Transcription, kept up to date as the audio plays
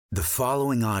The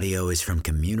following audio is from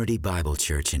Community Bible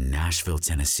Church in Nashville,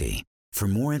 Tennessee. For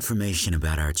more information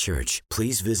about our church,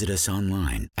 please visit us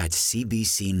online at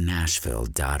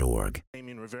cbcnashville.org.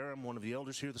 Damien Rivera, I'm one of the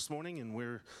elders here this morning, and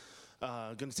we're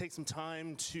going to take some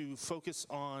time to focus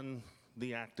on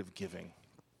the act of giving.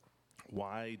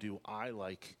 Why do I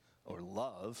like or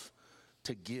love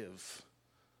to give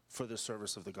for the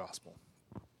service of the gospel?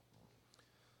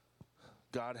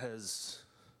 God has,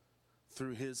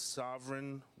 through his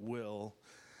sovereign will,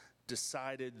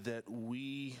 decided that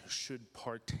we should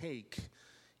partake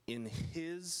in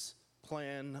his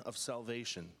plan of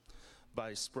salvation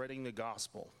by spreading the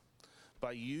gospel,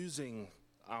 by using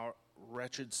our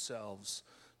wretched selves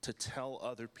to tell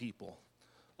other people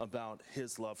about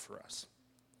his love for us,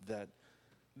 that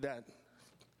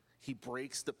he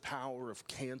breaks the power of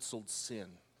canceled sin.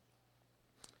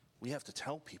 We have to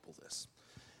tell people this.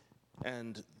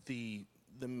 And the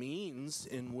means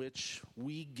in which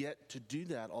we get to do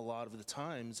that a lot of the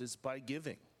times is by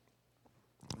giving.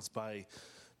 It's by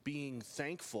being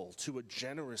thankful to a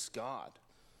generous God.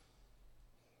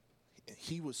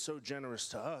 He was so generous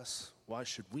to us, why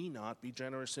should we not be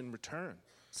generous in return,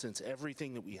 since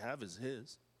everything that we have is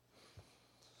his?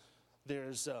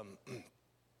 There's an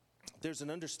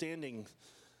understanding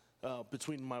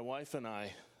between my wife and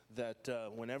I that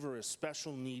whenever a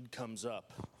special need comes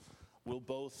up, we'll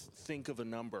both think of a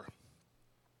number,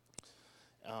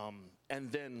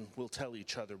 and then we'll tell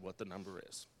each other what the number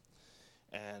is.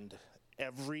 And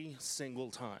every single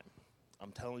time,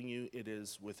 I'm telling you, it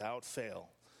is without fail.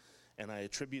 And I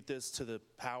attribute this to the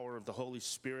power of the Holy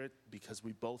Spirit, because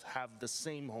we both have the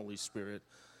same Holy Spirit,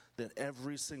 that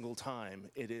every single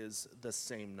time it is the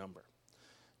same number.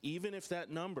 Even if that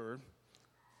number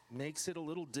makes it a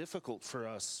little difficult for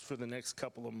us for the next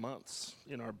couple of months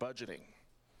in our budgeting,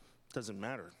 doesn't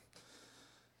matter.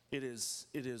 It is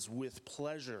with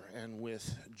pleasure and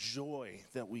with joy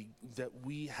that we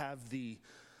have the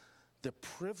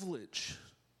privilege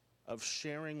of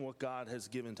sharing what God has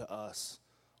given to us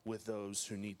with those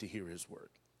who need to hear his word.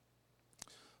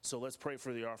 So let's pray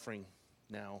for the offering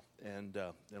now, and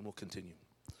we'll continue.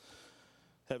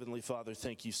 Heavenly Father,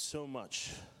 thank you so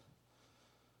much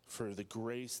for the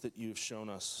grace that you have shown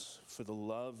us, for the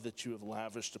love that you have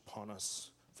lavished upon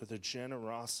us, for the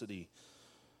generosity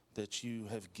that you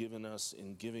have given us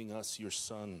in giving us your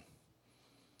Son,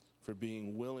 for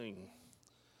being willing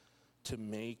to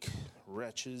make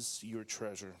wretches your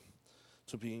treasure,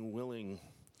 to being willing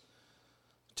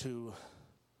to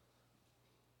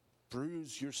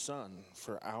bruise your Son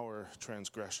for our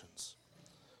transgressions.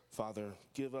 Father,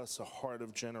 give us a heart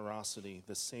of generosity,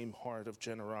 the same heart of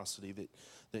generosity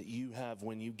that you have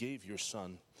when you gave your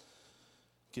Son.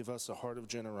 Give us a heart of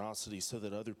generosity so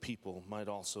that other people might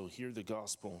also hear the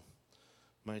gospel,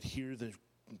 might hear the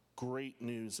great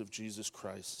news of Jesus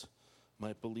Christ,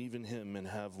 might believe in him and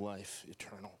have life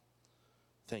eternal.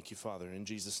 Thank you, Father. In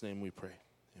Jesus' name we pray.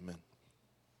 Amen.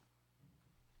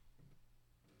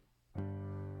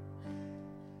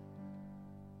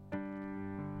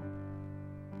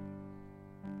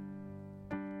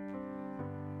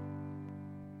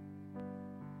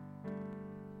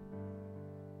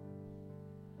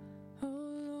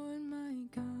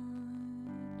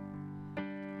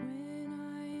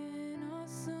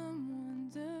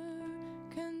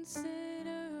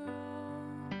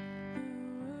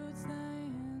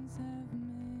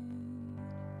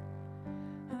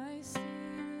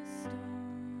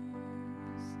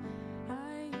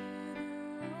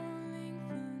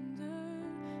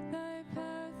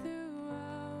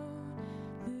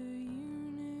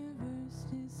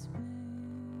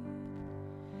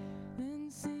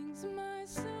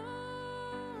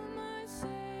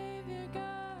 Savior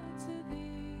God, to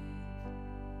thee,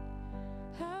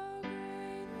 how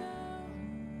great thou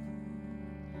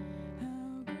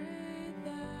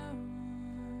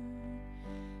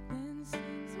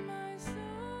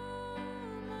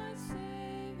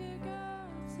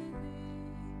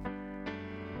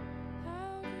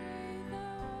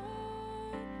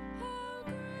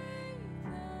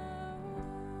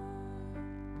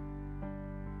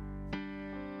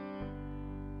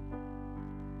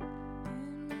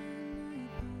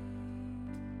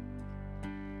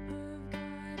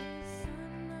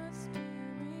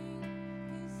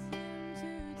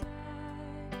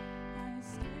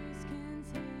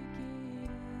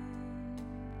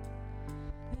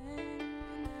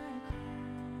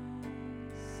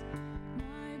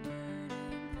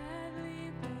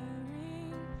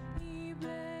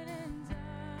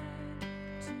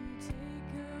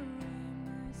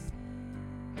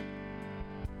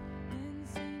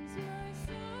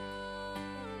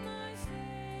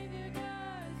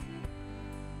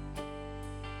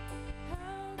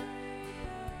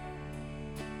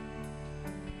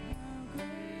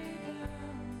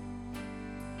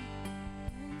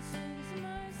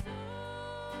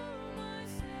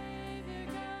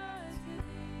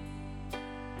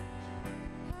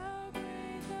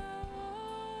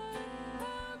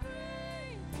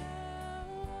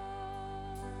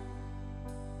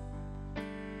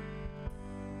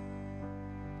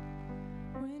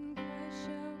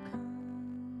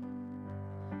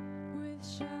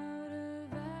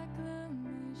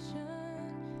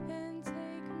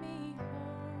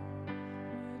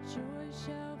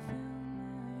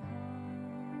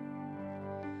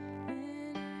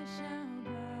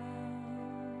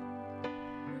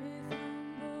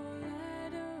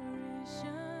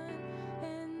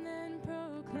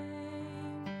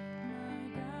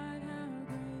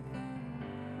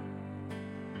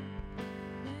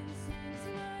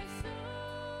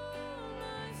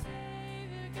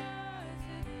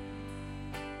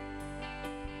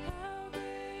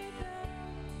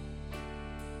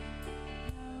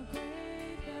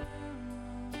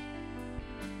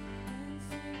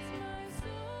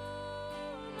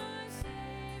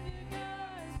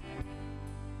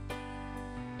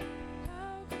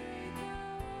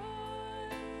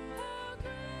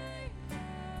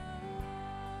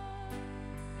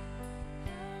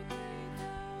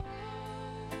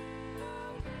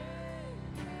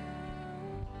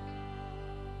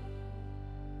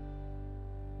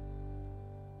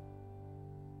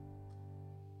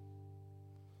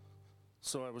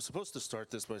So I was supposed to start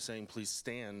this by saying, please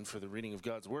stand for the reading of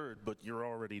God's word, but you're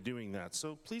already doing that.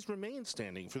 So please remain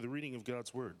standing for the reading of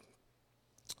God's word.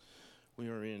 We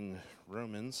are in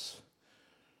Romans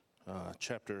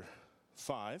chapter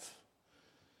 5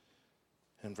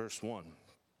 and verse 1.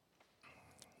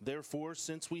 Therefore,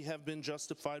 since we have been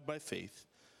justified by faith,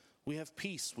 we have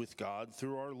peace with God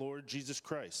through our Lord Jesus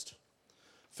Christ.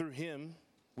 Through him,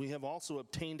 we have also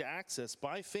obtained access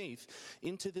by faith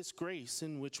into this grace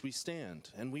in which we stand,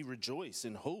 and we rejoice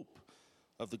in hope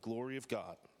of the glory of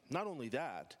God. Not only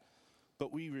that,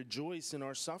 but we rejoice in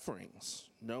our sufferings,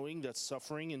 knowing that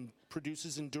suffering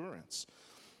produces endurance,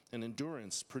 and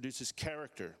endurance produces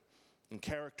character, and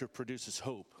character produces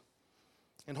hope.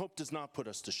 And hope does not put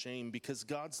us to shame, because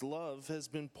God's love has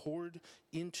been poured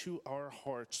into our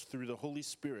hearts through the Holy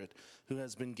Spirit who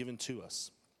has been given to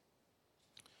us.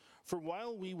 For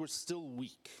while we were still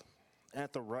weak,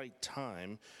 at the right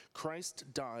time, Christ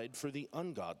died for the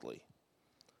ungodly.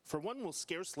 For one will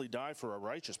scarcely die for a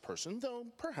righteous person, though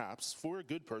perhaps for a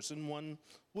good person one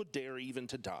would dare even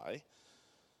to die.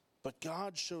 But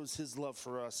God shows his love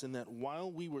for us in that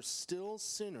while we were still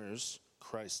sinners,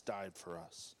 Christ died for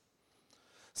us.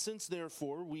 Since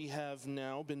therefore we have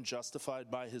now been justified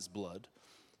by his blood,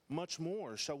 much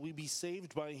more shall we be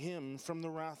saved by him from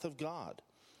the wrath of God.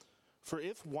 For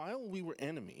if while we were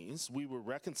enemies, we were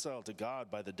reconciled to God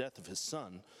by the death of his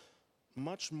Son,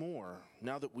 much more,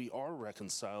 now that we are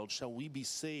reconciled, shall we be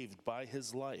saved by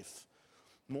his life.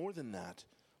 More than that,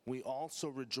 we also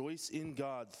rejoice in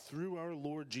God through our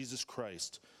Lord Jesus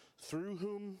Christ, through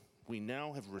whom we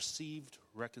now have received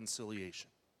reconciliation.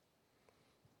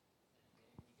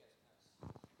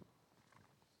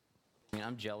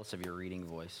 I'm jealous of your reading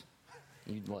voice.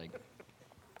 You'd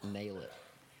nail it.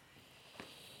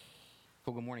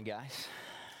 Well, good morning, guys.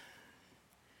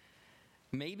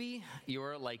 Maybe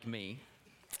you're like me,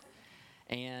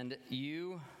 and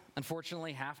you,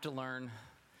 unfortunately, have to learn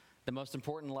the most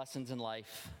important lessons in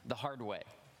life the hard way.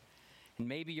 And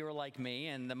maybe you're like me,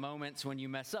 and the moments when you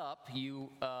mess up, you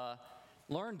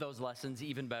learned those lessons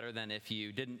even better than if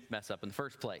you didn't mess up in the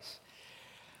first place.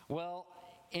 Well,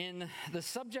 in the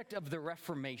subject of the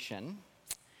Reformation,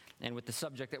 and with the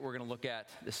subject that we're going to look at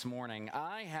this morning,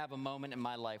 I have a moment in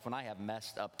my life when I have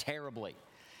messed up terribly,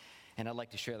 and I'd like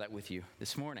to share that with you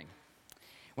this morning.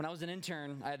 When I was an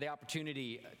intern, I had the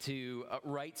opportunity to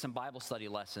write some Bible study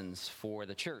lessons for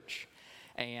the church.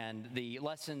 And the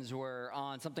lessons were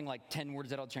on something like 10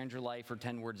 words that'll change your life, or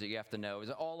 10 words that you have to know. It was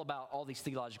all about all these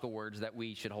theological words that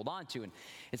we should hold on to. And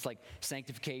it's like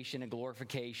sanctification and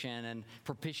glorification and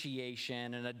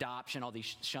propitiation and adoption, all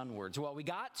these shun words. Well, we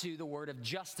got to the word of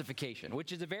justification,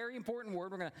 which is a very important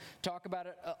word. We're going to talk about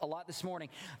it a lot this morning.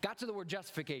 Got to the word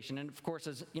justification. And of course,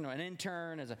 as an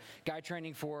intern, as a guy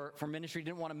training for ministry,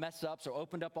 didn't want to mess up. So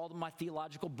opened up all of my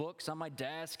theological books on my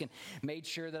desk and made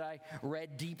sure that I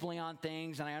read deeply on things.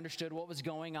 And I understood what was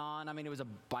going on. I mean, it was a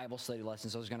Bible study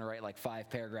lesson, so I was going to write like 5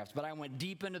 paragraphs. But I went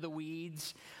deep into the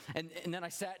weeds, and then I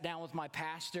sat down with my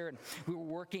pastor, and we were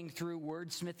working through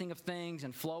wordsmithing of things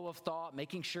and flow of thought,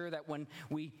 making sure that when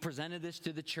we presented this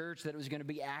to the church that it was going to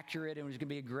be accurate and it was going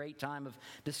to be a great time of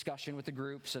discussion with the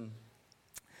groups. And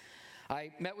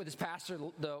I met with his pastor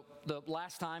the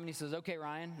last time, and he says, "Okay,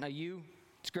 Ryan, now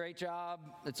it's a great job.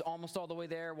 It's almost all the way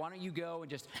there. Why don't you go and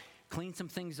just clean some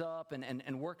things up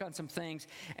and work on some things,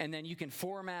 and then you can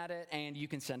format it and you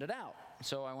can send it out."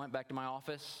 So I went back to my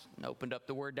office and opened up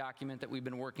the Word document that we've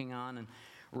been working on and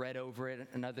read over it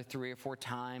another 3 or 4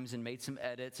 times and made some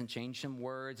edits and changed some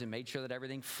words and made sure that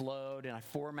everything flowed, and I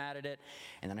formatted it,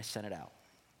 and then I sent it out.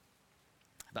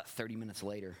 About 30 minutes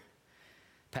later,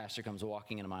 pastor comes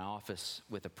walking into my office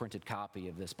with a printed copy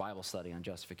of this Bible study on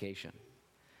justification.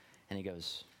 And he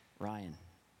goes, "Ryan,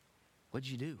 what'd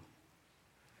you do?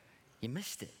 You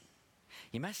missed it.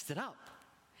 You messed it up.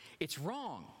 It's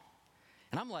wrong."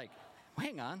 And I'm like, well,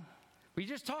 hang on. We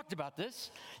just talked about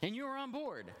this, and you were on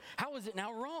board. How is it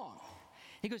now wrong?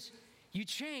 He goes, "You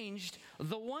changed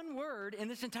the one word in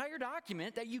this entire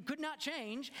document that you could not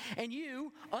change, and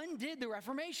you undid the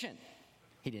Reformation."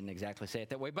 He didn't exactly say it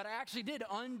that way, but I actually did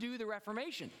undo the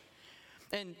Reformation.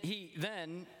 And he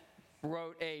then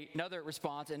wrote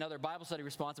another Bible study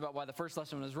response about why the first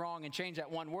lesson was wrong and changed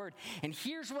that one word. And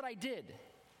here's what I did.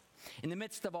 In the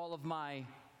midst of all of my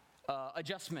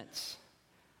adjustments,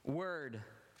 Word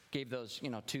gave those,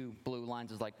 2 blue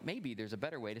lines. Is like, maybe there's a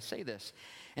better way to say this.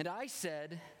 And I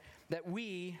said that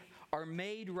we are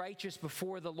made righteous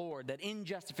before the Lord, that in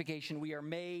justification we are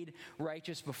made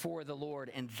righteous before the Lord,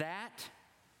 and that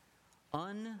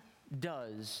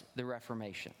undoes the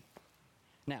Reformation.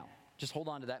 Now, just hold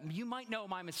on to that. You might know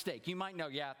my mistake. You might know,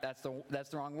 that's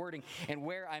the wrong wording, and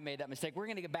where I made that mistake. We're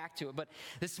going to get back to it, but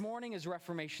this morning is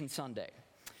Reformation Sunday.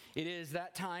 It is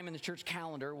that time in the church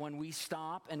calendar when we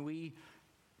stop and we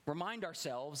remind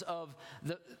ourselves of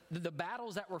the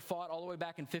battles that were fought all the way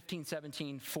back in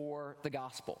 1517 for the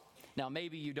gospel. Now,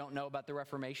 maybe you don't know about the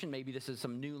Reformation. Maybe this is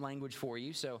some new language for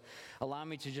you, so allow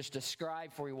me to just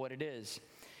describe for you what it is.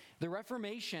 The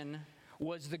Reformation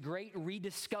was the great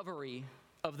rediscovery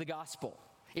of the gospel.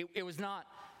 It was not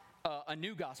a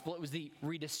new gospel. It was the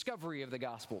rediscovery of the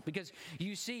gospel. Because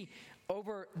you see,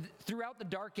 throughout the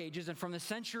Dark Ages and from the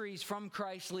centuries from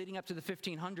Christ leading up to the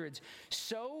 1500s,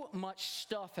 so much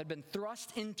stuff had been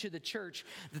thrust into the church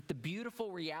that the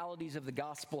beautiful realities of the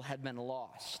gospel had been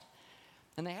lost.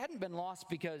 And they hadn't been lost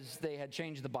because they had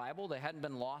changed the Bible. They hadn't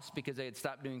been lost because they had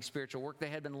stopped doing spiritual work. They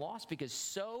had been lost because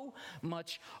so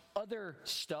much other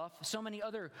stuff, so many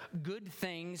other good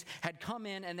things had come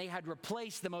in and they had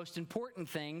replaced the most important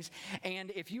things.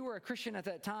 And if you were a Christian at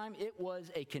that time, it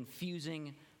was a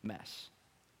confusing mess.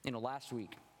 Last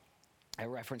week, I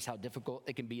referenced how difficult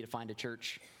it can be to find a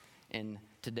church in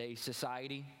today's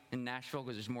society in Nashville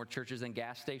because there's more churches than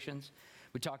gas stations.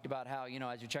 We talked about how,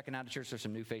 as you're checking out a church, there's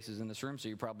some new faces in this room, so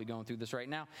you're probably going through this right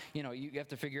now. You have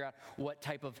to figure out what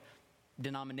type of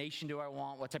denomination do I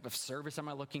want? What type of service am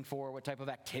I looking for? What type of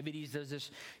activities does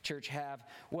this church have?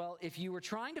 Well, if you were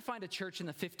trying to find a church in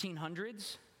the 1500s,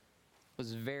 it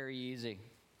was very easy.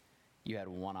 You had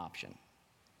one option.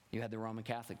 You had the Roman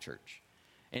Catholic Church.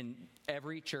 And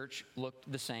every church looked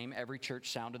the same. Every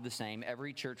church sounded the same.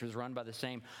 Every church was run by the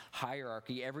same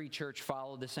hierarchy. Every church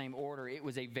followed the same order. It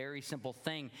was a very simple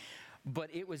thing. But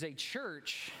it was a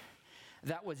church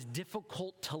that was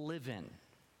difficult to live in.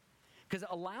 Because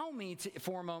allow me to,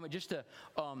 for a moment, just to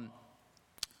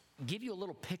give you a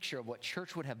little picture of what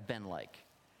church would have been like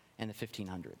in the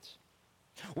 1500s.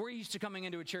 We're used to coming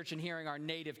into a church and hearing our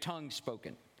native tongue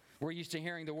spoken. We're used to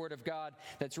hearing the Word of God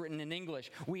that's written in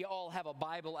English. We all have a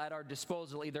Bible at our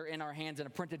disposal, either in our hands in a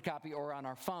printed copy or on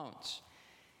our phones.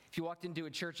 If you walked into a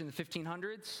church in the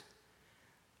 1500s,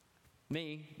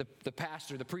 me, the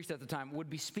pastor, the priest at the time,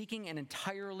 would be speaking an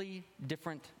entirely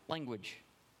different language.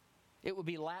 It would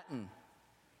be Latin.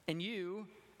 And you,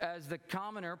 as the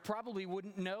commoner, probably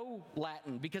wouldn't know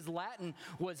Latin because Latin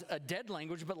was a dead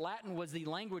language, but Latin was the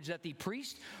language that the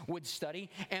priest would study.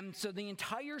 And so the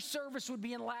entire service would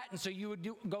be in Latin. So you would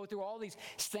go through all these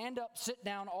stand up, sit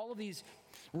down, all of these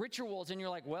rituals. And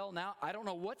you're like, well, now I don't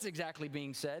know what's exactly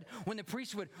being said. When the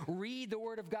priest would read the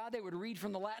Word of God, they would read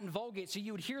from the Latin Vulgate. So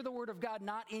you would hear the Word of God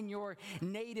not in your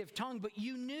native tongue, but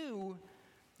you knew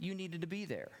you needed to be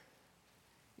there.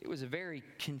 It was a very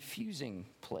confusing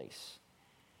place.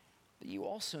 But you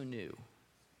also knew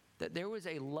that there was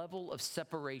a level of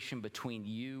separation between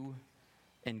you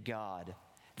and God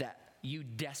that you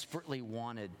desperately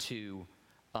wanted to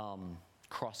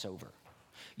cross over.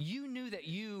 You knew that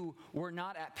you were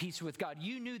not at peace with God.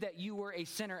 You knew that you were a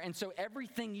sinner. And so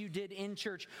everything you did in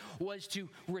church was to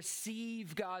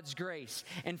receive God's grace.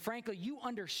 And frankly, you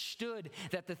understood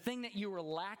that the thing that you were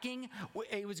lacking,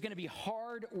 it was going to be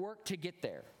hard work to get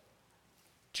there.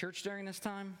 Church during this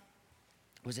time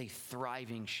was a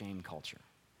thriving shame culture.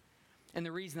 And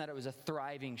the reason that it was a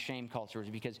thriving shame culture is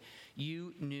because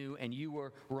you knew and you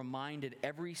were reminded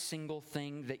every single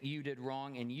thing that you did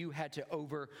wrong, and you had to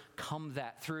overcome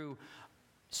that through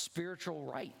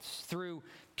spiritual rites, through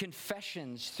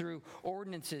confessions, through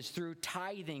ordinances, through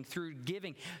tithing, through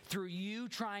giving, through you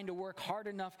trying to work hard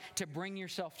enough to bring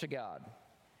yourself to God.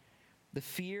 The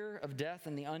fear of death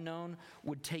and the unknown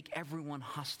would take everyone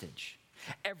hostage.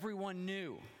 Everyone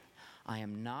knew, I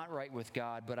am not right with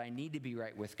God, but I need to be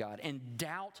right with God. And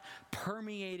doubt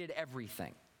permeated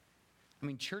everything. I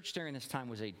mean, church during this time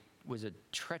was a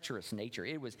treacherous nature.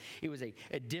 It was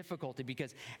a difficulty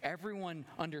because everyone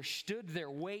understood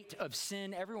their weight of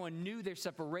sin. Everyone knew their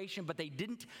separation, but they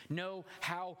didn't know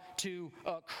how to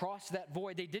cross that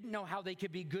void. They didn't know how they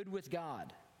could be good with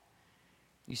God.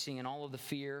 You see, in all of the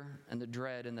fear and the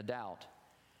dread and the doubt,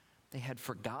 they had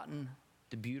forgotten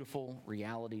the beautiful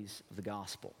realities of the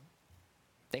gospel.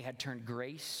 They had turned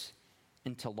grace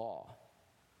into law.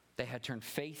 They had turned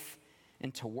faith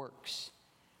into works.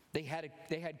 They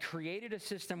had created a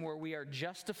system where we are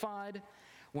justified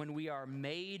when we are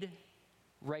made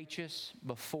righteous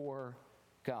before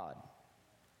God.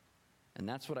 And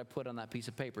that's what I put on that piece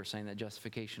of paper saying that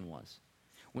justification was.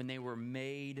 When they were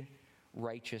made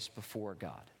righteous before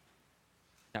God.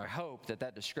 Now, I hope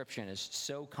that description is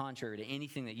so contrary to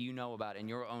anything that you know about in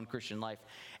your own Christian life.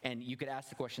 And you could ask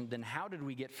the question, then how did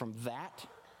we get from that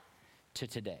to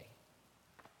today?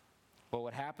 Well,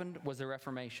 what happened was the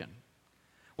Reformation.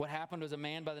 What happened was a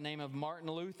man by the name of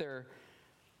Martin Luther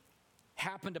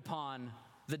happened upon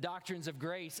the doctrines of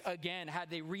grace again, had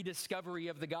the rediscovery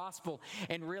of the gospel,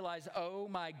 and realized, oh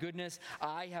my goodness,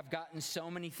 I have gotten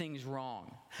so many things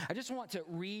wrong. I just want to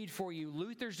read for you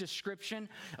Luther's description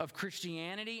of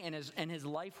Christianity and his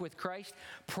life with Christ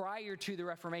prior to the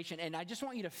Reformation. And I just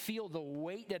want you to feel the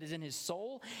weight that is in his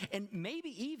soul. And maybe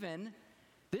even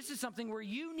this is something where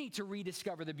you need to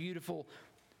rediscover the beautiful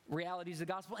realities of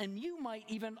the gospel. And you might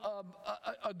even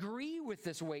agree with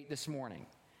this weight this morning.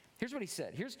 Here's what he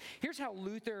said. Here's how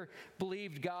Luther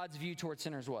believed God's view toward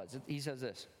sinners was. He says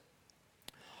this: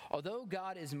 although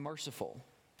God is merciful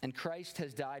and Christ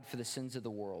has died for the sins of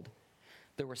the world,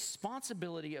 the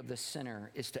responsibility of the sinner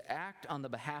is to act on the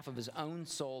behalf of his own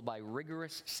soul by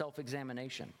rigorous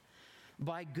self-examination,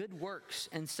 by good works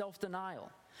and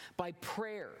self-denial, by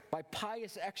prayer, by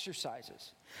pious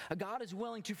exercises. God is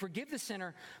willing to forgive the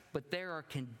sinner, but there are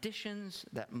conditions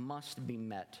that must be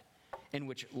met, in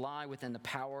which lie within the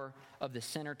power of the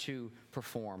sinner to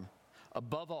perform.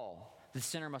 Above all, the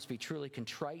sinner must be truly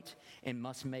contrite and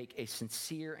must make a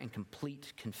sincere and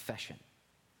complete confession.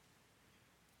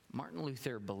 Martin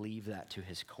Luther believed that to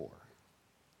his core.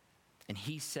 And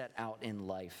he set out in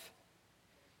life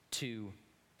to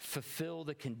fulfill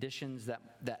the conditions that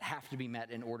have to be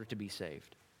met in order to be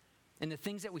saved. And the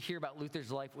things that we hear about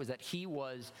Luther's life was that he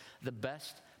was the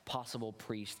best possible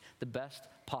priest, the best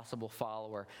possible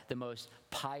follower, the most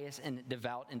pious and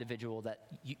devout individual that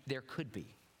there could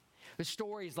be. The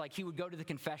story is like he would go to the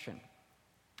confession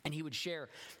and he would share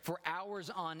for hours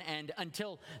on end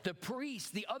until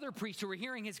the other priests who were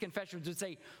hearing his confessions would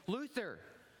say, Luther,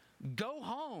 go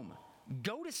home.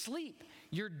 Go to sleep.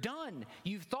 You're done.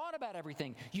 You've thought about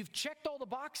everything. You've checked all the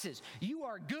boxes. You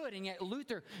are good. And yet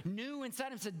Luther knew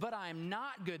inside him, said, but I am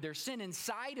not good. There's sin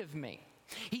inside of me.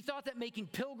 He thought that making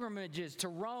pilgrimages to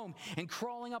Rome and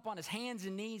crawling up on his hands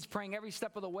and knees, praying every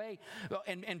step of the way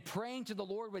and praying to the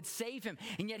Lord would save him.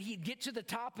 And yet he'd get to the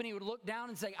top and he would look down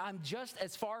and say, I'm just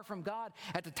as far from God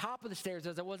at the top of the stairs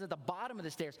as I was at the bottom of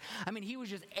the stairs. I mean, he was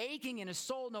just aching in his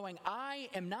soul knowing I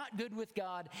am not good with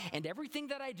God and everything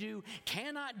that I do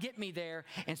cannot get me there.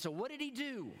 And so what did he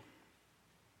do?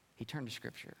 He turned to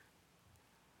Scripture.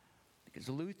 Because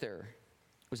Luther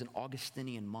was an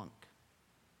Augustinian monk.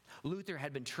 Luther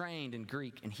had been trained in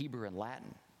Greek and Hebrew and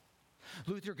Latin.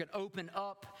 Luther could open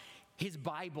up his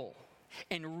Bible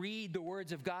and read the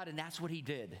words of God, and that's what he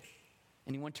did.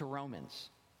 And he went to Romans.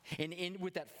 And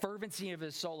with that fervency of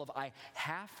his soul of, I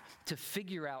have to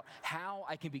figure out how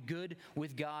I can be good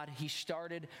with God, he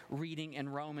started reading in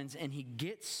Romans, and he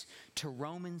gets to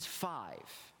Romans 5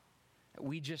 that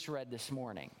we just read this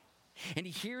morning. And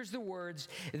he hears the words,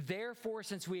 therefore,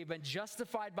 since we have been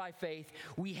justified by faith,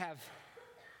 we have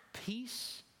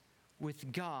peace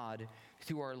with God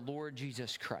through our Lord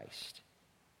Jesus Christ.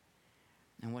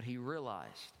 And what he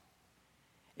realized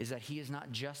is that he is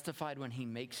not justified when he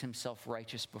makes himself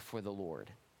righteous before the Lord,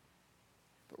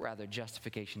 but rather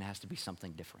justification has to be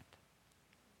something different.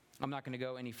 I'm not going to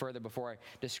go any further before I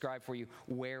describe for you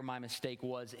where my mistake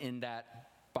was in that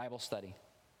Bible study.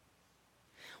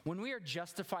 When we are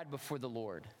justified before the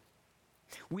Lord,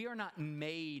 we are not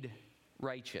made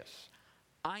righteous.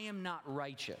 I am not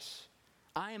righteous.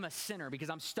 I am a sinner because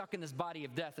I'm stuck in this body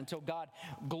of death until God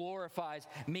glorifies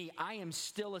me. I am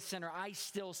still a sinner. I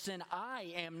still sin.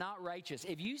 I am not righteous.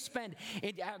 If you spend,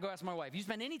 I'll go ask my wife, if you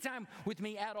spend any time with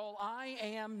me at all, I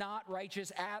am not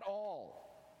righteous at all.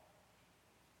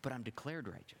 But I'm declared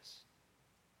righteous.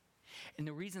 And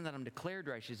the reason that I'm declared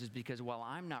righteous is because while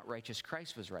I'm not righteous,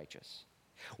 Christ was righteous.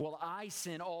 Well, I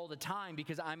sin all the time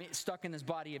because I'm stuck in this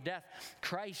body of death.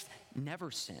 Christ never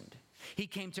sinned. He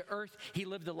came to earth. He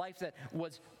lived a life that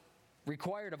was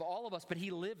required of all of us, but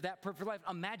he lived that perfect life.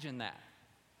 Imagine that.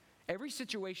 Every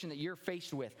situation that you're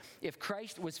faced with, if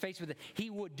Christ was faced with it, he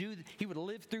would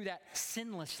live through that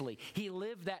sinlessly. He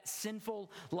lived that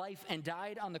sinful life and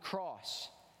died on the cross.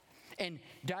 And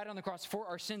died on the cross for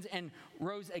our sins and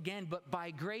rose again. But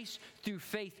by grace through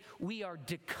faith, we are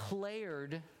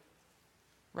declared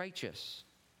righteous.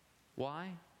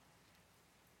 Why?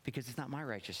 Because it's not my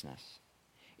righteousness.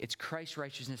 It's Christ's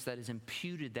righteousness that is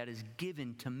imputed, that is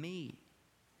given to me.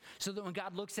 So that when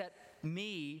God looks at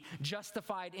me,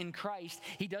 justified in Christ,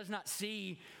 he does not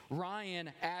see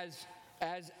Ryan as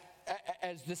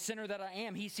the sinner that I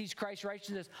am. He sees Christ's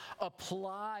righteousness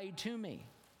applied to me.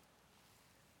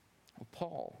 Well,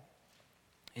 Paul,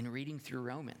 in reading through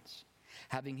Romans,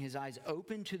 having his eyes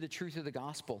open to the truth of the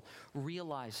gospel,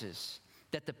 realizes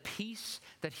that the peace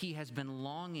that he has been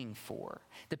longing for,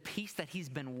 the peace that he's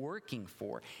been working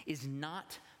for, is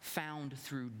not found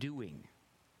through doing.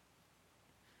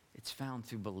 It's found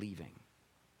through believing.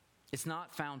 It's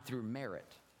not found through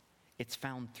merit. It's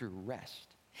found through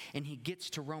rest. And he gets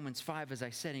to Romans 5, as I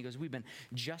said, and he goes, we've been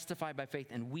justified by faith,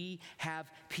 and we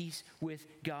have peace with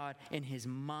God, and his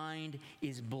mind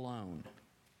is blown.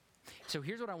 So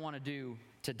here's what I want to do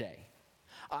today.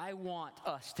 I want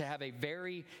us to have a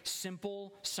very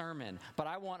simple sermon, but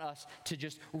I want us to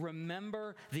just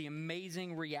remember the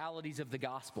amazing realities of the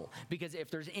gospel. Because if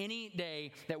there's any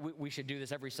day that we should do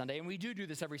this every Sunday, and we do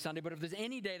this every Sunday, but if there's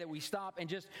any day that we stop and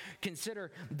just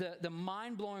consider the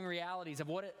mind-blowing realities of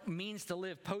what it means to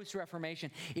live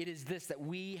post-Reformation, it is this, that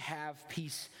we have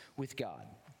peace with God.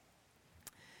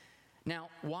 Now,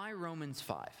 why Romans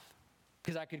 5?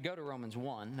 Because I could go to Romans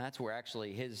 1. That's where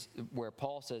actually where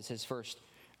Paul says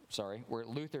where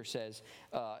Luther says,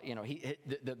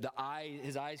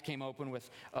 his eyes came open with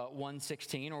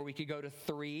 1:16, or we could go to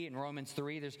 3 in Romans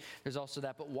 3. There's also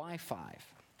that, but why 5?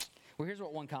 Well, here's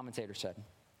what one commentator said.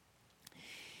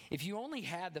 If you only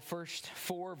had the first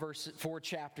 4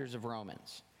 chapters of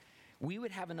Romans, we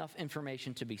would have enough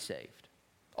information to be saved.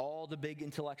 All the big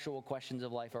intellectual questions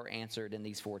of life are answered in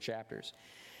these 4 chapters.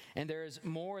 And there is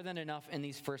more than enough in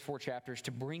these first 4 chapters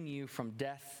to bring you from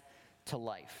death to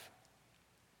life.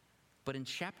 But in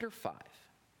chapter 5,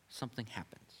 something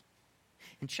happens.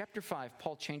 In chapter 5,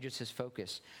 Paul changes his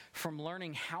focus from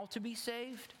learning how to be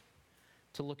saved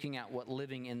to looking at what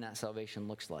living in that salvation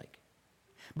looks like.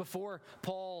 Before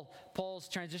Paul's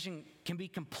transition can be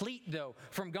complete, though,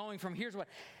 from going from here's what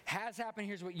has happened,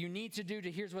 here's what you need to do,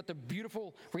 to here's what the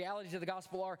beautiful realities of the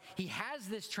gospel are, he has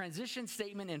this transition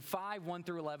statement in 5, 1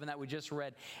 through 11 that we just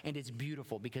read, and it's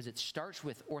beautiful because it starts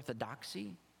with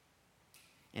orthodoxy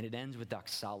and it ends with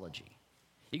doxology.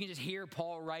 You can just hear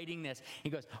Paul writing this. He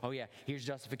goes, oh yeah, here's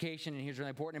justification, and here's really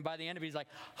important. And by the end of it, he's like,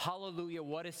 hallelujah,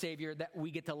 what a Savior, that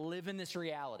we get to live in this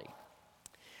reality.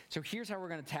 So here's how we're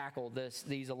going to tackle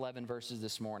these 11 verses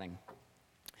this morning.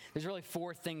 There's really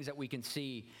 4 things that we can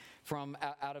see from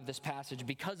out of this passage.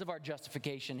 Because of our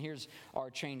justification, here's our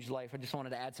changed life. I just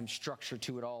wanted to add some structure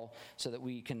to it all so that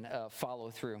we can follow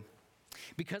through.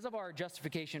 Because of our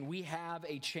justification, we have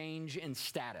a change in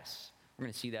status. We're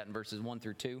going to see that in verses 1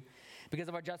 through 2. Because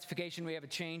of our justification, we have a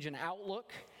change in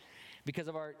outlook. Because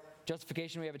of our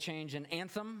justification, we have a change in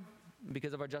anthem.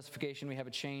 Because of our justification, we have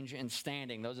a change in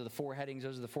standing. Those are the 4 headings.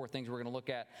 Those are the 4 things we're going to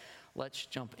look at. Let's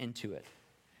jump into it.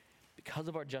 Because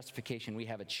of our justification, we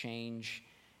have a change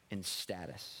in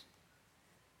status.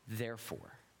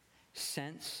 Therefore,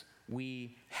 since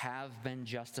we have been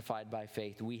justified by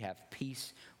faith, we have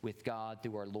peace with God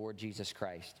through our Lord Jesus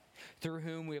Christ, through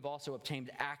whom we have also obtained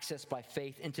access by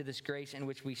faith into this grace in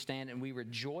which we stand, and we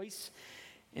rejoice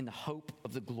in the hope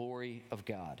of the glory of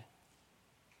God.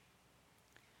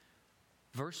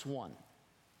 Verse 1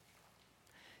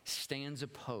 stands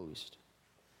opposed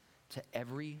to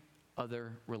every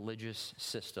other religious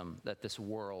system that this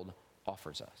world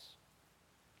offers us.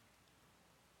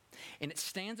 And it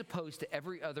stands opposed to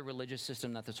every other religious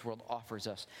system that this world offers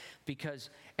us because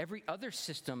every other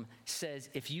system says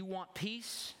if you want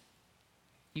peace,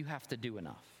 you have to do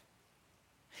enough.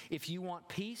 If you want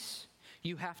peace,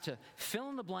 you have to fill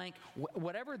in the blank,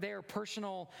 whatever their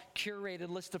personal curated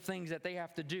list of things that they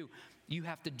have to do, you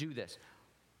have to do this.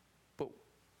 But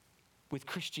with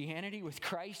Christianity, with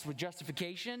Christ, with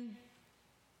justification,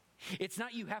 it's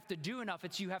not you have to do enough,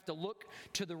 it's you have to look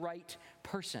to the right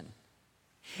person.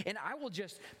 And I will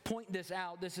just point this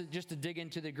out. This is just to dig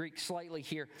into the Greek slightly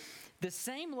here. The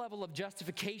same level of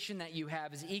justification that you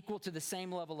have is equal to the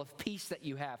same level of peace that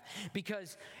you have.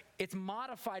 Because it's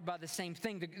modified by the same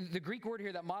thing. The Greek word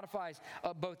here that modifies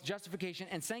both justification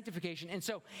and sanctification. And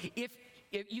so if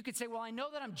you could say, well, I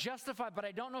know that I'm justified, but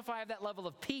I don't know if I have that level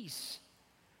of peace,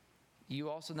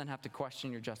 you also then have to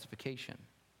question your justification.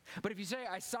 But if you say,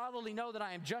 I solidly know that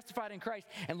I am justified in Christ,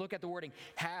 and look at the wording,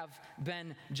 have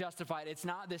been justified. It's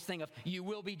not this thing of you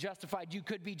will be justified, you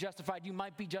could be justified, you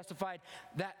might be justified.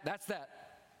 That's that,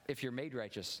 if you're made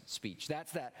righteous speech.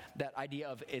 That's that idea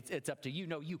of it's up to you.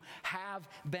 No, you have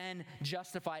been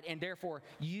justified, and therefore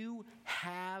you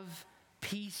have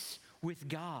peace with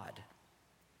God.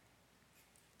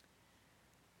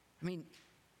 I mean,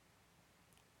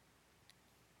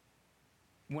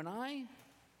 when I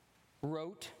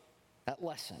wrote that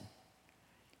lesson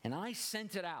and I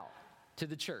sent it out to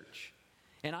the church,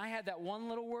 and I had that one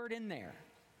little word in there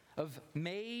of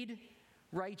made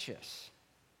righteous,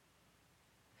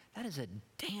 that is a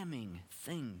damning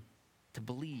thing to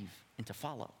believe and to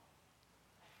follow.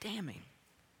 Damning.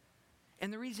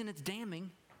 And the reason it's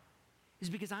damning is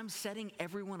because I'm setting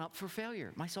everyone up for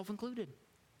failure, myself included.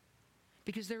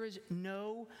 Because there is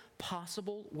no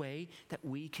possible way that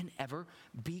we can ever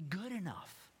be good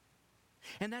enough.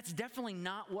 And that's definitely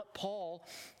not what Paul,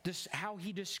 how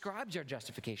he describes our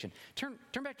justification. Turn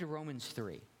back to Romans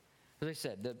 3. As I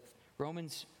said, the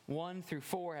Romans 1 through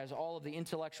 4 has all of the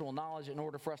intellectual knowledge in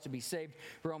order for us to be saved.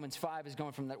 Romans 5 is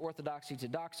going from the orthodoxy to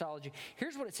doxology.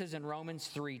 Here's what it says in Romans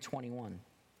 3:21.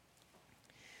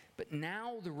 But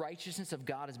now the righteousness of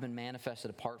God has been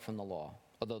manifested apart from the law,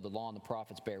 although the law and the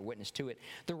prophets bear witness to it.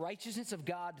 The righteousness of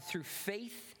God through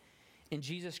faith in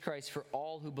Jesus Christ for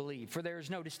all who believe. For there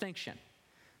is no distinction.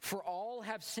 For all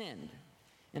have sinned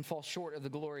and fall short of the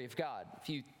glory of God.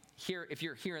 If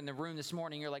you're here in the room this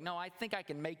morning, you're like, no, I think I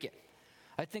can make it.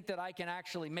 I think that I can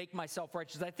actually make myself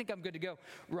righteous. I think I'm good to go.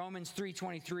 Romans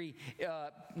 3:23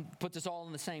 puts us all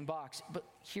in the same box. But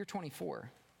here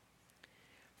 24.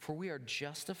 For we are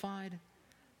justified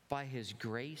by his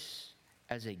grace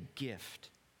as a gift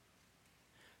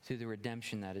through the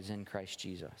redemption that is in Christ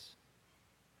Jesus.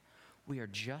 We are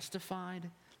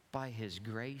justified by his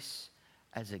grace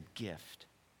as a gift.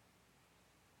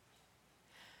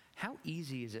 How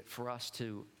easy is it for us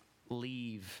to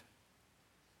leave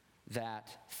that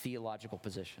theological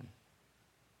position?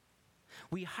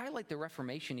 We highlight the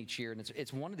Reformation each year, and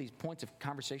it's one of these points of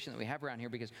conversation that we have around here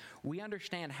because we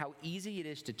understand how easy it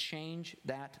is to change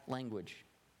that language.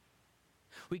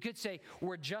 We could say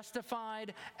we're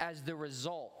justified as the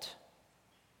result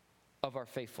of our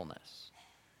faithfulness.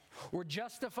 We're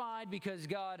justified because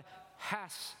God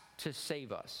has to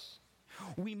save us.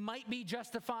 We might be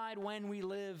justified when we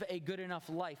live a good enough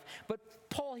life. But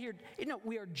Paul here,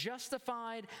 we are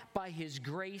justified by his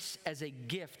grace as a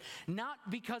gift. Not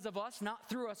because of us, not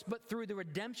through us, but through the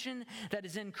redemption that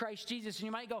is in Christ Jesus. And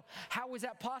you might go, how is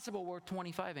that possible? Well,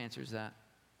 25 answers that.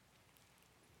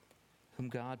 Whom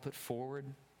God put forward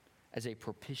as a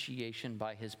propitiation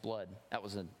by his blood. That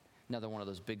was another one of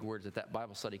those big words that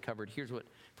Bible study covered. Here's what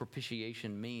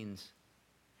propitiation means.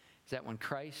 Is that when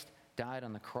Christ died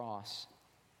on the cross,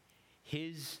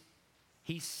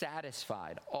 he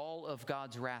satisfied all of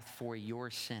God's wrath for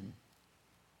your sin.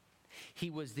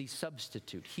 He was the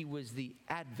substitute. He was the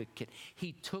advocate.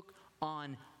 He took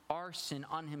on our sin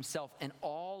on himself, and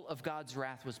all of God's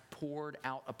wrath was poured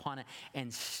out upon it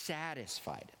and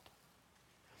satisfied it.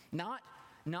 Not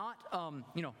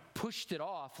pushed it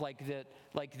off like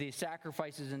the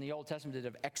sacrifices in the Old Testament did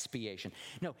of expiation.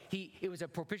 No, it was a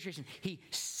propitiation. He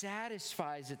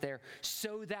satisfies it there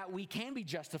so that we can be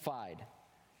justified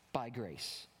by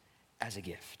grace as a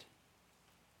gift.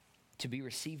 To be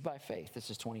received by faith, this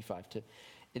is 25.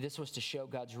 This was to show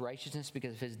God's righteousness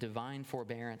because of his divine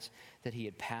forbearance that he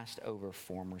had passed over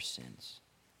former sins.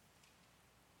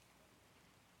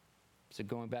 So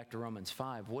going back to Romans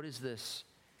 5, what does this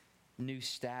new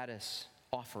status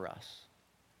offer us?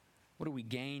 What do we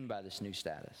gain by this new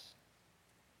status?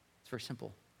 It's very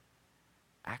simple.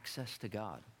 Access to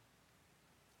God.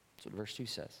 That's what verse 2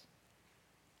 says.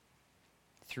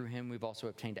 Through him we've also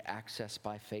obtained access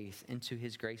by faith into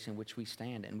his grace in which we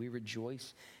stand, and we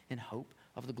rejoice in hope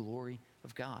of the glory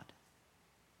of God.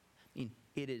 I mean,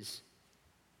 it's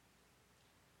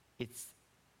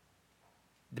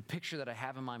the picture that I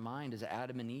have in my mind is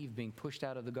Adam and Eve being pushed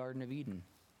out of the Garden of Eden.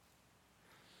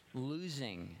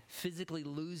 Physically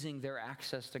losing their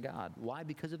access to God. Why?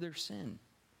 Because of their sin.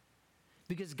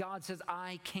 because God says,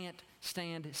 I can't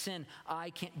stand sin.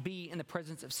 I can't be in the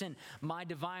presence of sin. My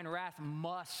divine wrath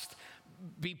must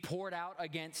be poured out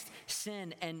against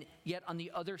sin. And yet on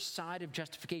the other side of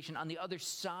justification, on the other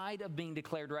side of being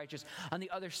declared righteous, on the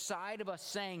other side of us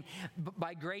saying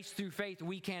by grace through faith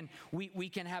we can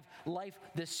have life,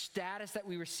 the status that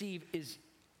we receive is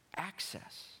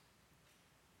access.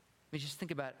 I mean, just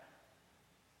think about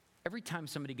every time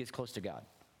somebody gets close to God,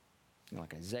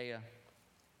 like Isaiah,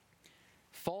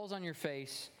 falls on your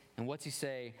face, and what's he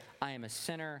say? I am a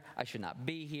sinner. I should not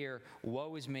be here.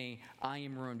 Woe is me. I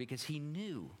am ruined. Because he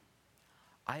knew,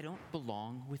 I don't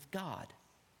belong with God.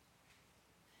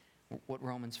 What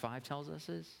Romans 5 tells us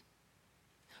is,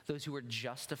 those who are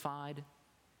justified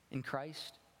in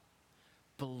Christ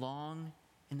belong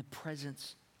in the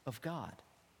presence of God.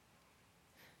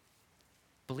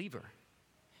 Believer,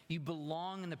 you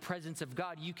belong in the presence of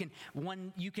God. You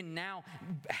can now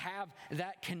have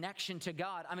that connection to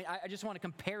God. I mean, I just want to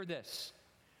compare this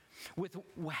with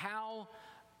how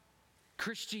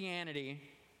Christianity,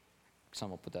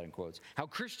 some will put that in quotes, how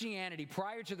Christianity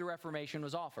prior to the Reformation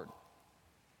was offered.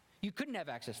 You couldn't have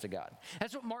access to God.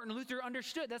 That's what Martin Luther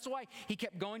understood. That's why he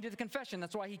kept going to the confession.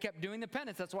 That's why he kept doing the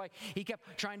penance. That's why he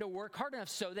kept trying to work hard enough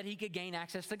so that he could gain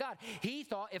access to God. He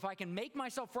thought, if I can make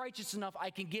myself righteous enough,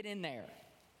 I can get in there.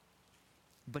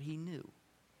 But he knew,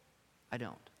 I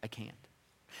can't.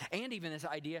 And even this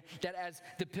idea that as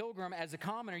the pilgrim, as a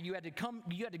commoner, you had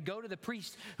to go to the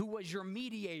priest who was your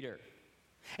mediator.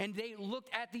 And they looked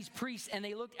at these priests, and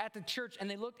they looked at the church, and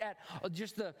they looked at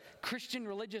just the Christian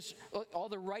religious, all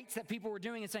the rites that people were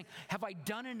doing, and saying, have I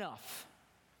done enough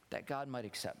that God might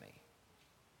accept me?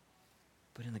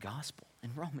 But in the gospel, in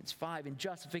Romans 5, in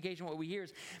justification, what we hear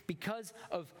is because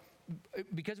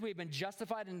we have been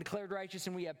justified and declared righteous,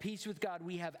 and we have peace with God,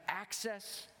 we have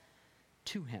access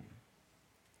to him.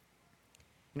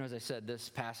 You know, as I said, this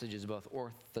passage is both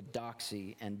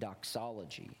orthodoxy and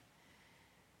doxology.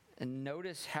 And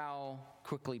notice how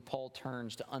quickly Paul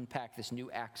turns to unpack this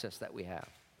new access that we have.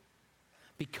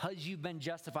 Because you've been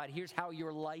justified, here's how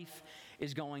your life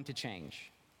is going to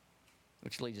change.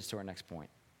 Which leads us to our next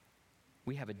point.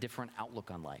 We have a different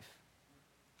outlook on life.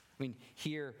 I mean,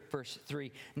 here, verse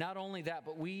 3, not only that,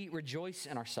 but we rejoice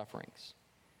in our sufferings,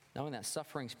 knowing that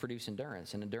sufferings produce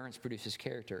endurance, and endurance produces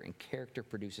character, and character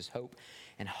produces hope,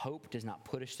 and hope does not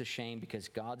put us to shame because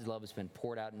God's love has been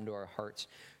poured out into our hearts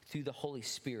through the Holy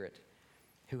Spirit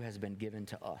who has been given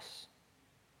to us.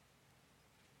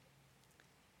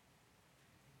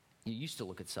 You used to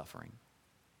look at suffering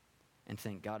and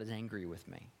think, God is angry with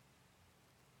me.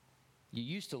 You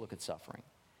used to look at suffering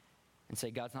and say,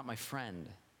 God's not my friend.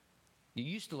 You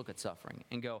used to look at suffering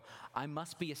and go, I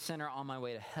must be a sinner on my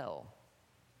way to hell.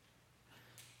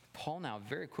 Paul now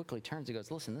very quickly turns and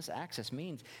goes, listen, this access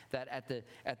means that at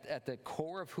the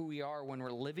core of who we are when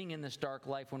we're living in this dark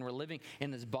life, when we're living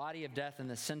in this body of death in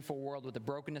this sinful world with the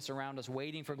brokenness around us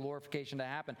waiting for glorification to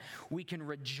happen, we can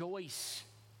rejoice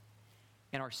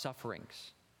in our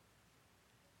sufferings.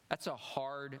 That's a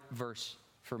hard verse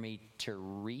for me to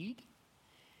read.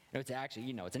 It's actually,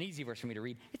 it's an easy verse for me to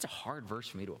read. It's a hard verse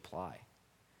for me to apply.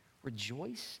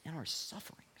 Rejoice in our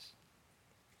sufferings.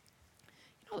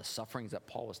 You know, the sufferings that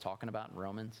Paul was talking about in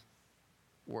Romans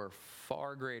were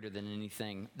far greater than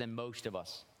most of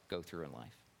us go through in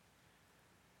life.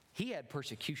 He had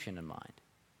persecution in mind.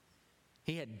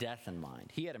 He had death in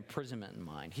mind. He had imprisonment in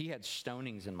mind. He had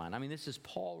stonings in mind. I mean, this is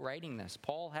Paul writing this.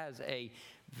 Paul has a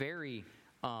very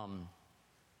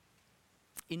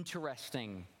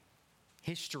interesting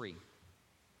history.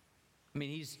 I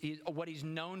mean, what he's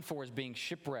known for is being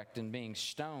shipwrecked and being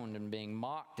stoned and being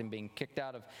mocked and being kicked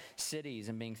out of cities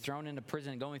and being thrown into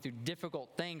prison and going through difficult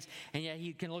things. And yet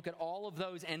he can look at all of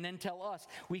those and then tell us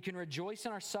we can rejoice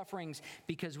in our sufferings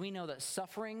because we know that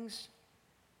sufferings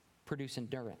produce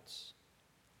endurance.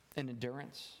 And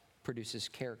endurance produces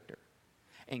character.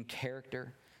 And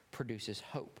character produces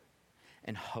hope.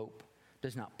 And hope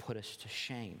does not put us to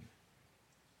shame.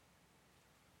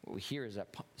 What we hear is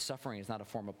that suffering is not a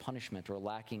form of punishment or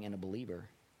lacking in a believer.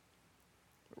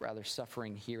 But rather,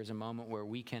 suffering here is a moment where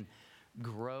we can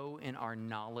grow in our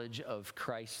knowledge of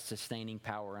Christ's sustaining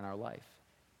power in our life.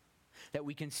 That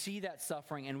we can see that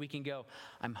suffering and we can go,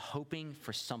 I'm hoping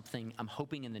for something. I'm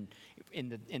hoping in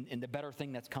the better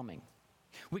thing that's coming.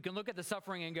 We can look at the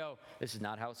suffering and go, this is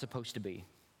not how it's supposed to be.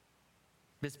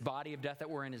 This body of death that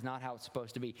we're in is not how it's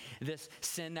supposed to be. This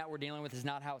sin that we're dealing with is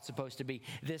not how it's supposed to be.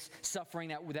 This suffering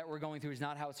that we're going through is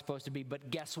not how it's supposed to be.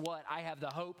 But guess what? I have the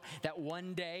hope that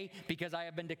one day, because I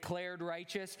have been declared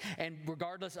righteous, and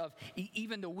regardless of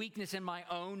even the weakness in my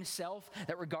own self,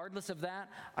 that regardless of that,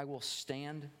 I will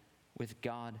stand with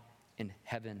God in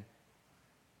heaven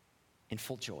in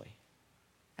full joy.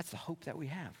 That's the hope that we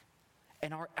have.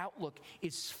 And our outlook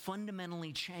is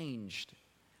fundamentally changed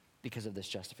because of this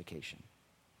justification.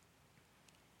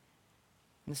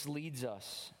 And this leads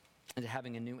us into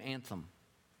having a new anthem.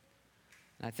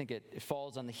 And I think it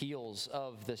falls on the heels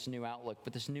of this new outlook.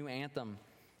 But this new anthem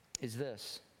is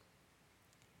this.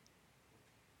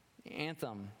 The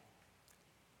anthem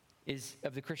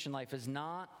of the Christian life is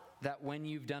not that when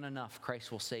you've done enough,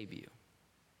 Christ will save you.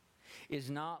 Is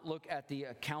not look at the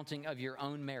accounting of your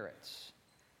own merits.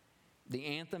 The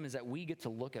anthem is that we get to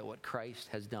look at what Christ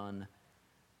has done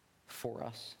for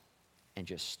us and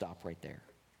just stop right there.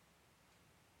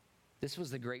 This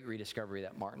was the great rediscovery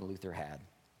that Martin Luther had.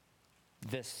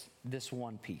 This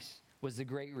one piece was the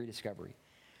great rediscovery.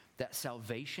 That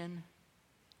salvation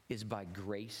is by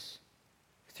grace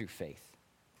through faith.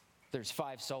 There's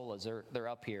 5 solas. They're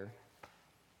up here.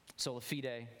 Sola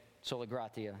fide, sola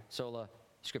gratia, sola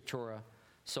scriptura,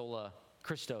 sola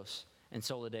Christos, and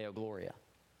sola Deo gloria.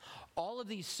 All of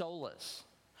these solas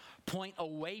point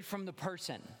away from the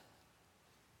person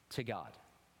to God.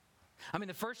 I mean,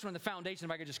 the first one, the foundation,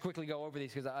 if I could just quickly go over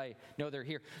these because I know they're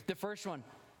here. The first one,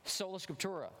 sola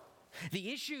scriptura.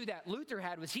 The issue that Luther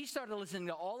had was he started listening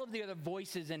to all of the other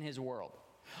voices in his world.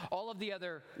 All of the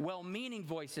other well-meaning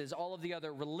voices, all of the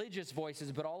other religious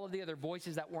voices, but all of the other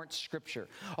voices that weren't Scripture.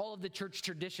 All of the church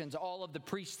traditions, all of the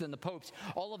priests and the popes,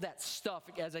 all of that stuff,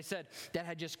 as I said, that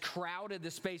had just crowded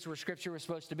the space where Scripture was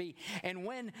supposed to be. And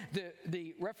when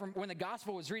when the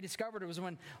gospel was rediscovered, it was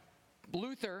when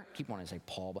Luther, I keep wanting to say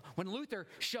Paul, but when Luther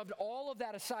shoved all of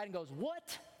that aside and goes,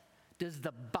 what does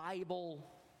the Bible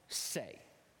say?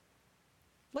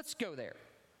 Let's go there.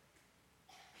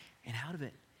 And out of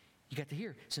it, you got to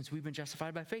hear, since we've been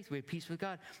justified by faith, we have peace with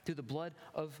God through the blood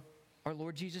of our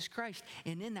Lord Jesus Christ.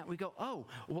 And in that we go, oh,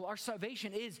 well, our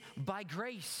salvation is by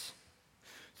grace,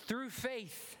 through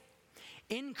faith,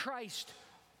 in Christ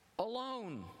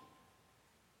alone.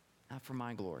 Not for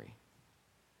my glory,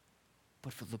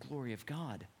 but for the glory of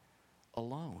God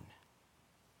alone.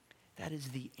 That is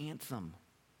the anthem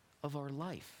of our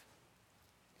life.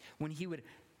 When he would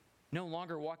no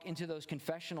longer walk into those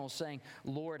confessionals saying,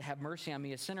 Lord, have mercy on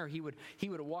me, a sinner. He would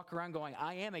walk around going,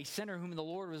 I am a sinner whom the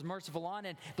Lord was merciful on,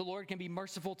 and the Lord can be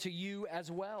merciful to you as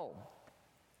well.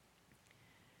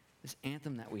 This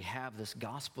anthem that we have, this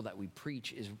gospel that we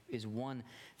preach is one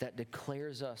that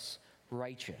declares us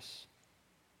righteous.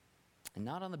 And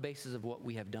not on the basis of what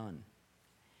we have done.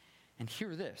 And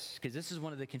hear this, because this is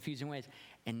one of the confusing ways.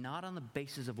 And not on the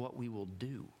basis of what we will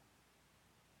do.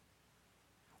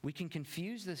 We can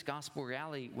confuse this gospel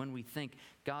reality when we think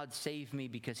God saved me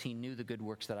because he knew the good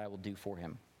works that I will do for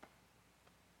him.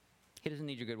 He doesn't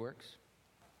need your good works.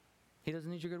 He doesn't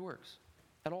need your good works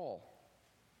at all.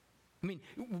 I mean,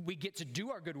 we get to do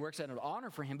our good works out of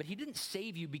honor for him, but he didn't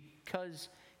save you because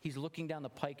he's looking down the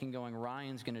pike and going,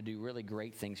 Ryan's going to do really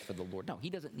great things for the Lord. No,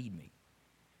 he doesn't need me.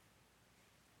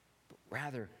 But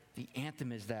rather, the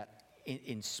anthem is that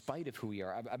in spite of who we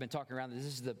are. I've been talking around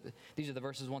this. These are the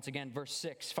verses once again. Verse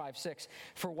 6, 5, 6.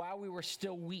 For while we were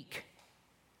still weak,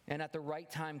 and at the right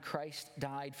time Christ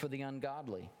died for the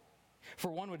ungodly.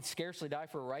 For one would scarcely die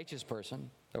for a righteous person,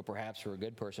 though perhaps for a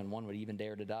good person one would even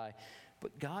dare to die.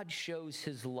 But God shows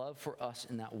his love for us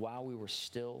in that while we were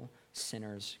still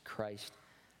sinners, Christ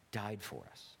died for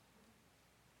us.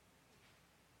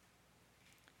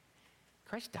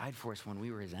 Christ died for us when we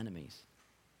were his enemies.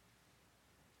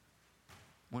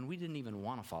 When we didn't even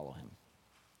want to follow him,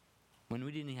 when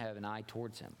we didn't have an eye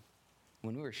towards him,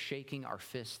 when we were shaking our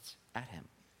fists at him.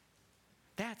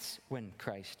 That's when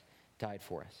Christ died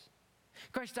for us.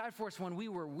 Christ died for us when we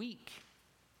were weak.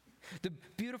 The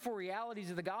beautiful realities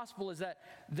of the gospel is that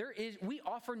we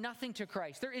offer nothing to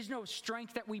Christ. There is no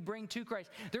strength that we bring to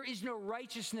Christ. There is no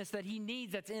righteousness that he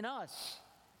needs that's in us.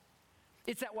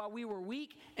 It's that while we were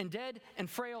weak and dead and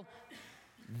frail,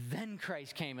 then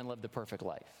Christ came and lived the perfect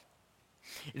life.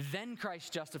 Then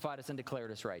Christ justified us and declared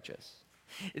us righteous.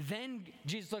 Then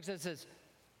Jesus looks at us and says,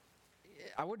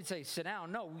 I wouldn't say sit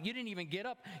down. No, you didn't even get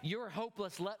up. You're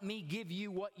hopeless. Let me give you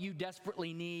what you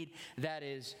desperately need. That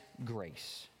is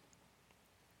grace.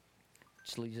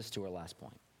 Which leads us to our last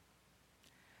point.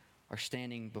 Our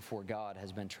standing before God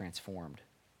has been transformed.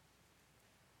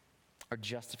 Our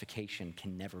justification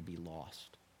can never be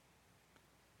lost.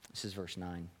 This is verse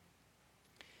 9.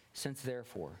 Since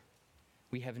therefore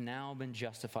we have now been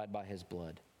justified by his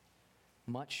blood,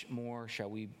 much more shall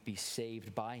we be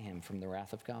saved by him from the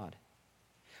wrath of God.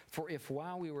 For if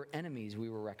while we were enemies we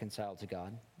were reconciled to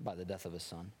God by the death of his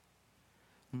Son,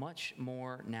 much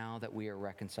more now that we are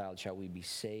reconciled shall we be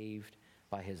saved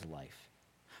by his life.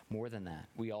 More than that,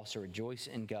 we also rejoice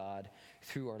in God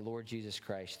through our Lord Jesus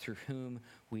Christ, through whom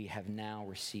we have now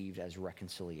received as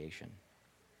reconciliation.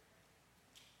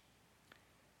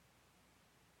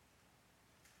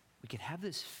 We can have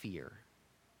this fear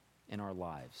in our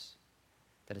lives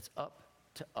that it's up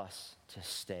to us to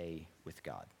stay with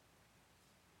God.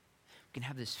 We can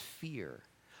have this fear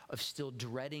of still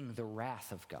dreading the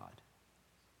wrath of God.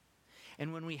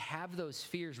 And when we have those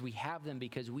fears, we have them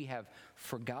because we have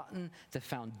forgotten the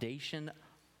foundation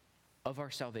of our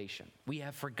salvation. We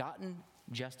have forgotten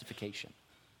justification.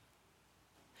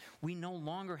 We no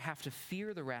longer have to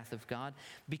fear the wrath of God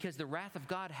because the wrath of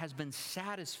God has been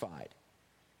satisfied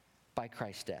by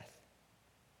Christ's death.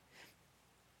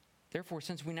 Therefore,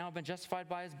 since we now have been justified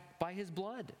by his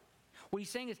blood, what he's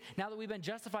saying is, now that we've been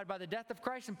justified by the death of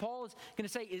Christ, and Paul is going to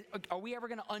say, are we ever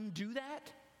going to undo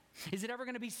that? Is it ever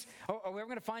going to be, are we ever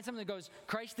going to find something that goes,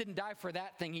 Christ didn't die for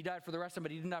that thing, he died for the rest of them,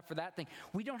 but he didn't die for that thing?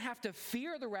 We don't have to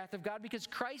fear the wrath of God because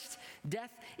Christ's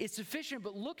death is sufficient,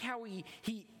 but look how he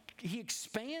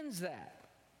expands that.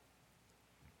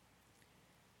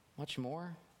 Much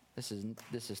more, this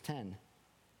is 10.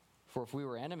 For if we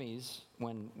were enemies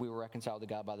when we were reconciled to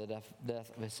God by the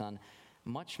death of his Son,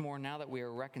 much more now that we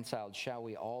are reconciled, shall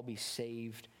we all be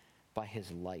saved by his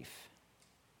life.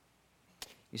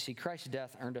 You see, Christ's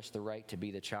death earned us the right to be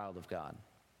the child of God.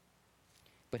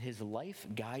 But his life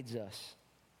guides us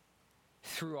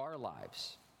through our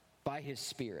lives by his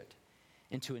Spirit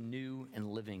into a new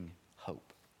and living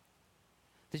hope.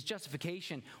 This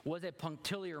justification was a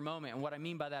punctiliar moment, and what I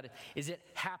mean by that is it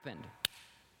happened.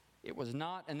 It was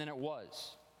not, and then it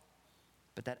was.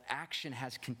 But that action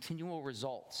has continual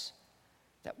results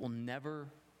that will never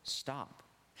stop.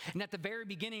 And at the very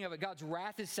beginning of it, God's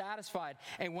wrath is satisfied,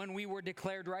 and when we were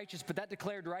declared righteous, but that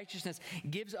declared righteousness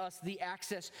gives us the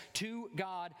access to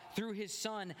God through his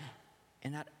Son,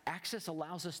 and that access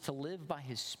allows us to live by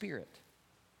his Spirit,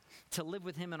 to live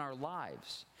with him in our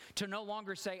lives, to no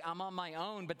longer say, I'm on my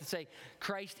own, but to say,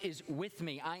 Christ is with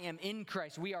me. I am in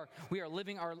Christ. We are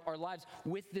living our lives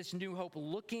with this new hope,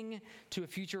 looking to a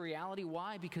future reality.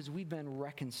 Why? Because we've been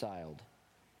reconciled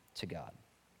to God.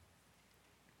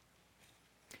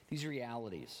 These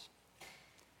realities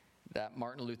that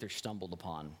Martin Luther stumbled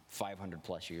upon 500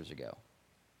 plus years ago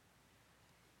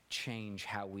change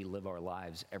how we live our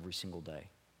lives every single day.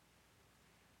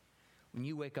 When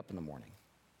you wake up in the morning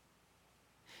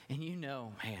and you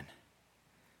know, man,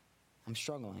 I'm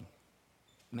struggling.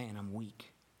 Man, I'm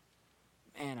weak.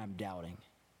 Man, I'm doubting.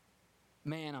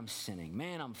 Man, I'm sinning.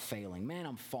 Man, I'm failing. Man,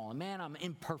 I'm falling. Man, I'm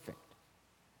imperfect.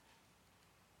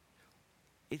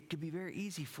 It could be very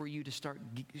easy for you to start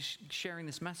sharing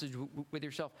this message with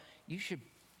yourself. You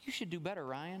should do better,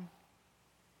 Ryan.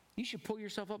 You should pull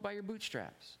yourself up by your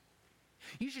bootstraps.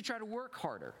 You should try to work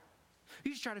harder.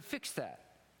 You should try to fix that.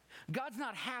 God's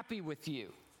not happy with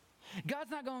you.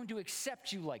 God's not going to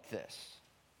accept you like this.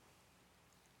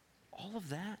 All of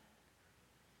that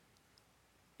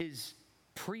is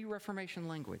pre-Reformation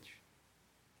language.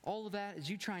 All of that is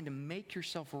you trying to make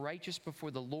yourself righteous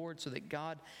before the Lord so that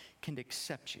God can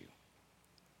accept you.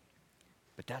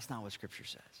 But that's not what Scripture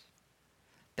says.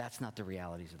 That's not the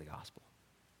realities of the gospel.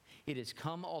 It is,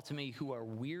 come all to me who are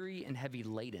weary and heavy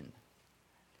laden,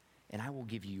 and I will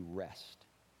give you rest,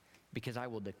 because I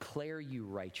will declare you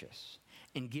righteous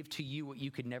and give to you what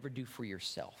you could never do for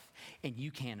yourself, and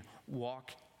you can walk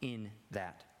in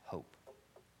that hope.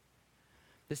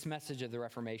 This message of the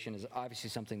Reformation is obviously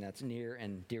something that's near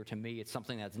and dear to me. It's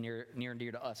something that's near and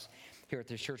dear to us here at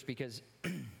this church, because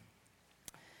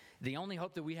the only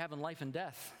hope that we have in life and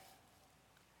death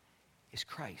is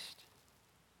Christ.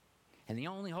 And the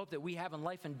only hope that we have in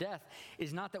life and death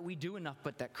is not that we do enough,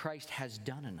 but that Christ has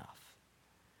done enough.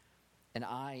 And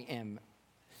I am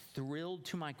thrilled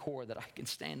to my core that I can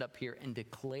stand up here and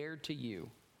declare to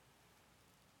you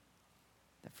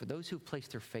that for those who place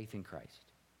their faith in Christ,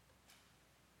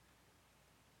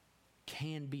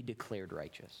 can be declared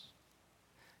righteous.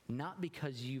 Not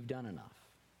because you've done enough.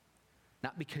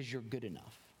 Not because you're good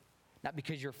enough. Not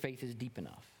because your faith is deep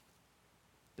enough.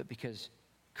 But because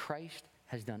Christ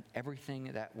has done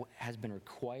everything that has been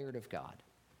required of God.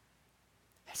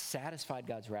 Has satisfied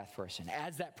God's wrath for our sin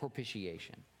as that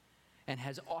propitiation. And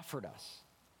has offered us,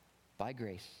 by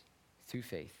grace, through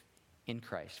faith, in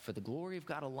Christ, for the glory of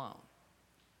God alone,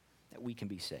 that we can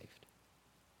be saved.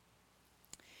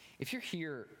 If you're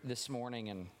here this morning,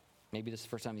 and maybe this is the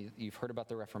first time you've heard about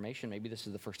the Reformation, maybe this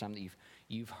is the first time that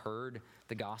you've heard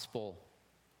the gospel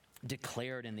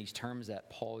declared in these terms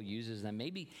that Paul uses them.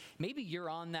 Maybe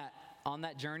you're on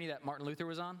that journey that Martin Luther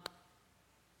was on.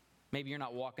 Maybe you're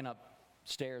not walking up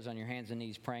stairs on your hands and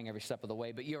knees praying every step of the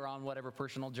way, but you're on whatever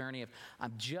personal journey of,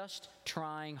 I'm just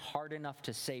trying hard enough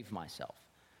to save myself.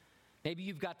 Maybe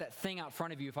you've got that thing out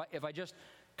front of you. If I just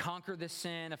conquer this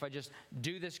sin, if I just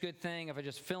do this good thing, if I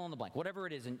just fill in the blank, whatever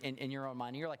it is in your own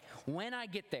mind, and you're like, when I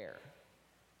get there,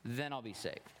 then I'll be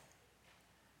saved.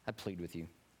 I plead with you.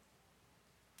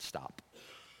 Stop.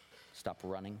 Stop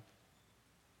running.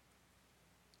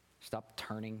 Stop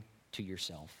turning to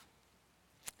yourself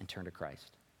and turn to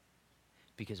Christ.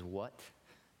 Because what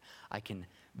I can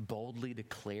boldly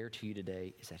declare to you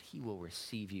today is that he will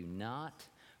receive you, not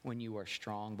when you are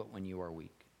strong, but when you are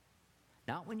weak.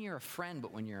 Not when you're a friend,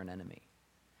 but when you're an enemy.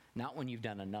 Not when you've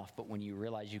done enough, but when you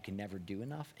realize you can never do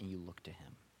enough and you look to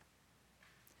him.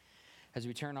 As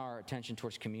we turn our attention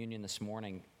towards communion this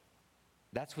morning,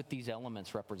 that's what these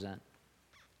elements represent.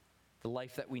 The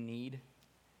life that we need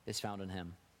is found in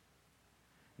him.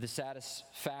 The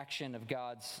satisfaction of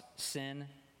God's sin,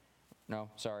 I'm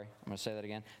going to say that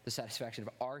again. The satisfaction of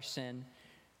our sin,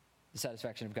 the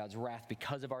satisfaction of God's wrath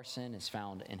because of our sin is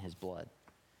found in his blood.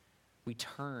 We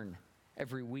turn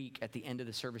every week at the end of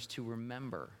the service to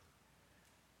remember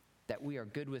that we are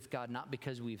good with God not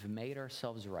because we've made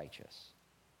ourselves righteous,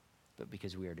 but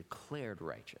because we are declared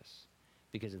righteous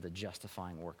because of the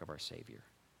justifying work of our Savior.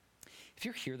 If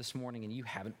you're here this morning and you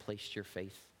haven't placed your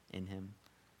faith in him,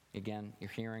 again, you're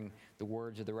hearing the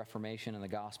words of the Reformation and the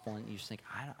gospel, and you just think,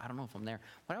 I don't know if I'm there.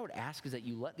 What I would ask is that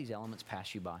you let these elements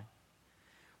pass you by.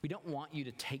 We don't want you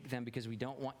to take them because we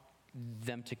don't want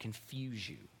them to confuse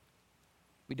you.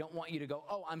 We don't want you to go,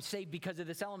 oh, I'm saved because of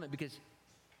this element, because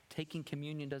taking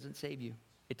communion doesn't save you.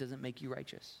 It doesn't make you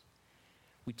righteous.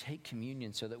 We take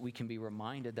communion so that we can be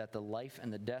reminded that the life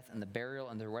and the death and the burial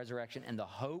and the resurrection and the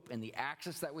hope and the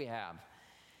access that we have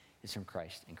is from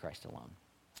Christ and Christ alone.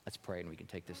 Let's pray and we can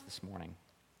take this morning.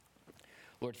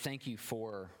 Lord, thank you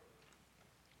for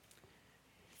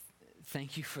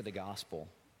the gospel.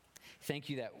 Thank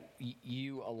you that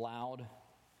you allowed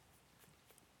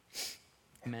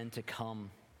men to come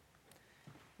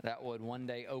that would one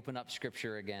day open up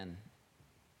Scripture again,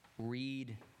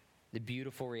 read the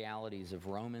beautiful realities of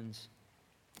Romans.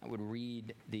 I would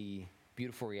read the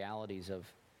beautiful realities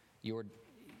of your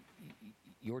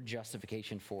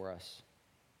justification for us.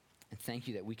 And thank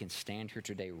you that we can stand here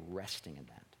today resting in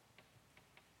that.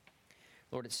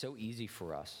 Lord, it's so easy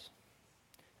for us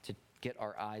to get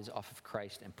our eyes off of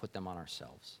Christ and put them on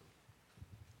ourselves.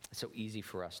 It's so easy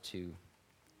for us to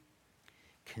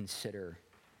consider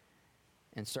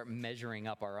and start measuring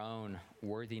up our own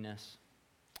worthiness,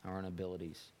 our own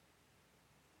abilities.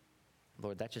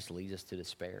 Lord, that just leads us to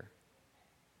despair.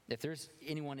 If there's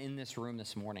anyone in this room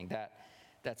this morning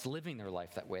that's living their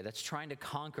life that way, that's trying to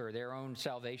conquer their own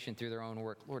salvation through their own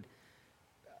work, Lord,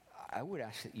 I would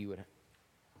ask that you would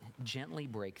gently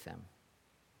break them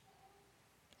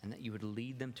and that you would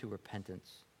lead them to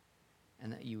repentance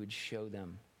and that you would show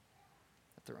them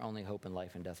that their only hope in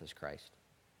life and death is Christ.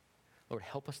 Lord,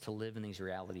 help us to live in these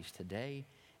realities today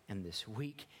and this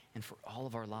week and for all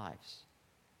of our lives.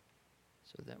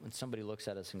 So that when somebody looks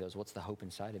at us and goes, what's the hope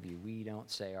inside of you? We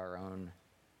don't say our own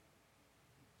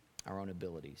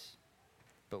abilities,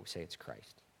 but we say it's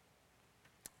Christ.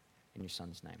 In your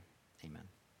Son's name, amen.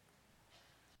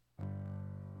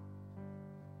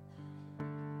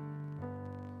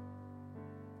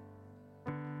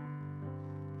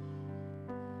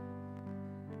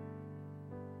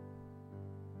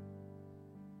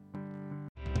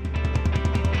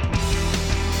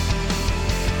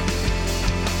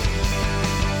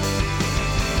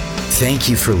 Thank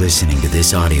you for listening to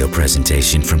this audio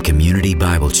presentation from Community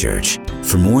Bible Church.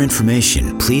 For more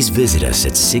information, please visit us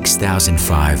at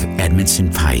 6005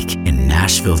 Edmondson Pike in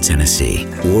Nashville, Tennessee,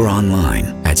 or online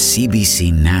at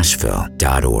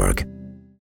cbcnashville.org.